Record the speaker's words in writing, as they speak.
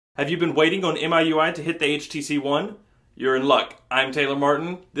Have you been waiting on MIUI to hit the HTC One? You're in luck. I'm Taylor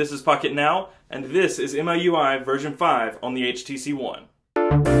Martin, this is Pocket Now, and this is MIUI version 5 on the HTC One.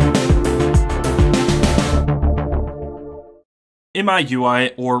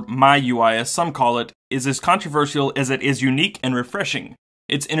 MIUI, or MIUI as some call it, is as controversial as it is unique and refreshing.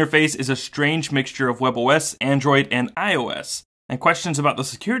 Its interface is a strange mixture of WebOS, Android, and iOS, and questions about the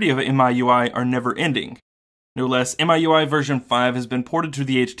security of MIUI are never ending. No less, MIUI version 5 has been ported to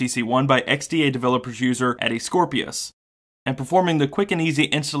the HTC One by XDA developers user Eddie Scorpius, and performing the quick and easy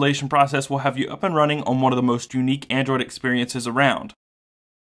installation process will have you up and running on one of the most unique Android experiences around.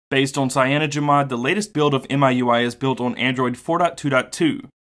 Based on CyanogenMod, the latest build of MIUI is built on Android 4.2.2.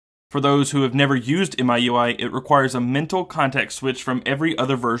 For those who have never used MIUI, it requires a mental context switch from every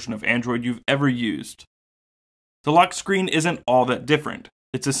other version of Android you've ever used. The lock screen isn't all that different.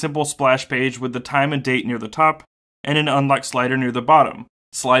 It's a simple splash page with the time and date near the top, and an unlock slider near the bottom.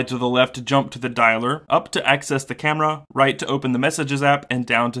 Slide to the left to jump to the dialer, up to access the camera, right to open the Messages app, and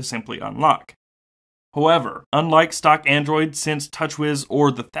down to simply unlock. However, unlike stock Android, Sense, TouchWiz,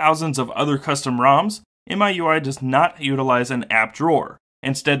 or the thousands of other custom ROMs, MIUI does not utilize an app drawer.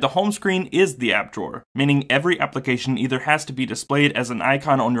 Instead, the home screen is the app drawer, meaning every application either has to be displayed as an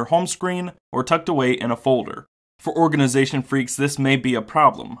icon on your home screen or tucked away in a folder. For organization freaks, this may be a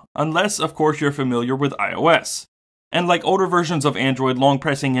problem, unless, of course, you're familiar with iOS. And like older versions of Android, long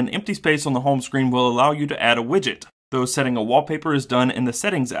pressing an empty space on the home screen will allow you to add a widget, though setting a wallpaper is done in the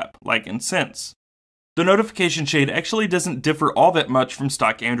Settings app, like in Sense. The notification shade actually doesn't differ all that much from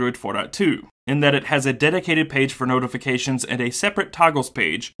stock Android 4.2, in that it has a dedicated page for notifications and a separate toggles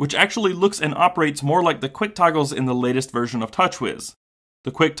page, which actually looks and operates more like the quick toggles in the latest version of TouchWiz. The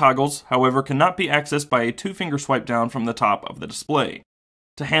quick toggles, however, cannot be accessed by a two-finger swipe down from the top of the display.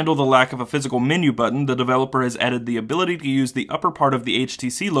 To handle the lack of a physical menu button, the developer has added the ability to use the upper part of the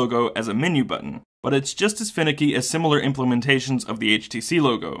HTC logo as a menu button, but it's just as finicky as similar implementations of the HTC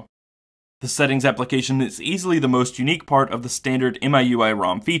logo. The Settings application is easily the most unique part of the standard MIUI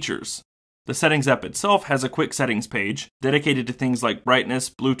ROM features. The Settings app itself has a quick settings page, dedicated to things like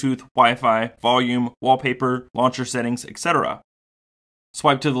brightness, Bluetooth, Wi-Fi, volume, wallpaper, launcher settings, etc.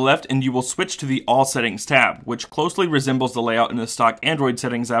 Swipe to the left and you will switch to the All Settings tab, which closely resembles the layout in the stock Android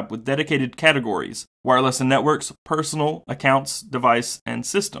Settings app with dedicated categories: wireless and networks, personal, accounts, device, and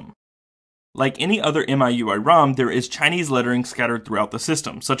system. Like any other MIUI ROM, there is Chinese lettering scattered throughout the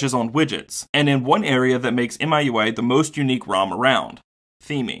system, such as on widgets, and in one area that makes MIUI the most unique ROM around: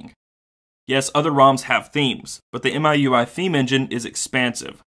 theming. Yes, other ROMs have themes, but the MIUI theme engine is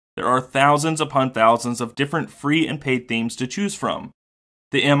expansive. There are thousands upon thousands of different free and paid themes to choose from.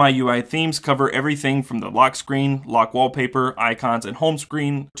 The MIUI themes cover everything from the lock screen, lock wallpaper, icons, and home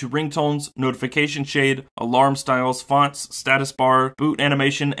screen, to ringtones, notification shade, alarm styles, fonts, status bar, boot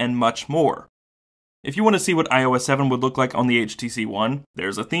animation, and much more. If you want to see what iOS 7 would look like on the HTC One,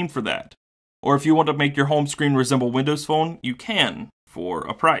 there's a theme for that. Or if you want to make your home screen resemble Windows Phone, you can, for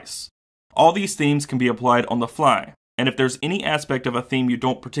a price. All these themes can be applied on the fly. And if there's any aspect of a theme you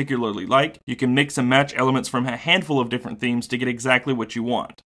don't particularly like, you can mix and match elements from a handful of different themes to get exactly what you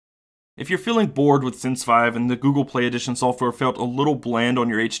want. If you're feeling bored with Sense 5 and the Google Play Edition software felt a little bland on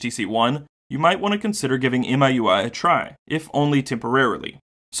your HTC One, you might want to consider giving MIUI a try, if only temporarily.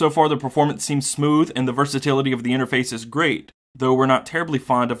 So far, the performance seems smooth and the versatility of the interface is great, though we're not terribly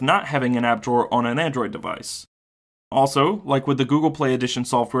fond of not having an app drawer on an Android device. Also, like with the Google Play Edition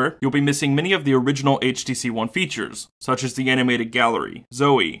software, you'll be missing many of the original HTC One features, such as the animated gallery,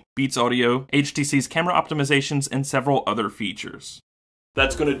 Zoe, Beats Audio, HTC's camera optimizations, and several other features.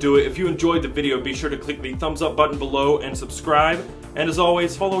 That's going to do it. If you enjoyed the video, be sure to click the thumbs up button below and subscribe. And as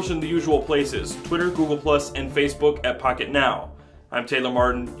always, follow us in the usual places: Twitter, Google+, and Facebook at Pocket Now. I'm Taylor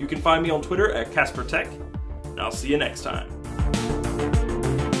Martin. You can find me on Twitter at CasperTech, and I'll see you next time.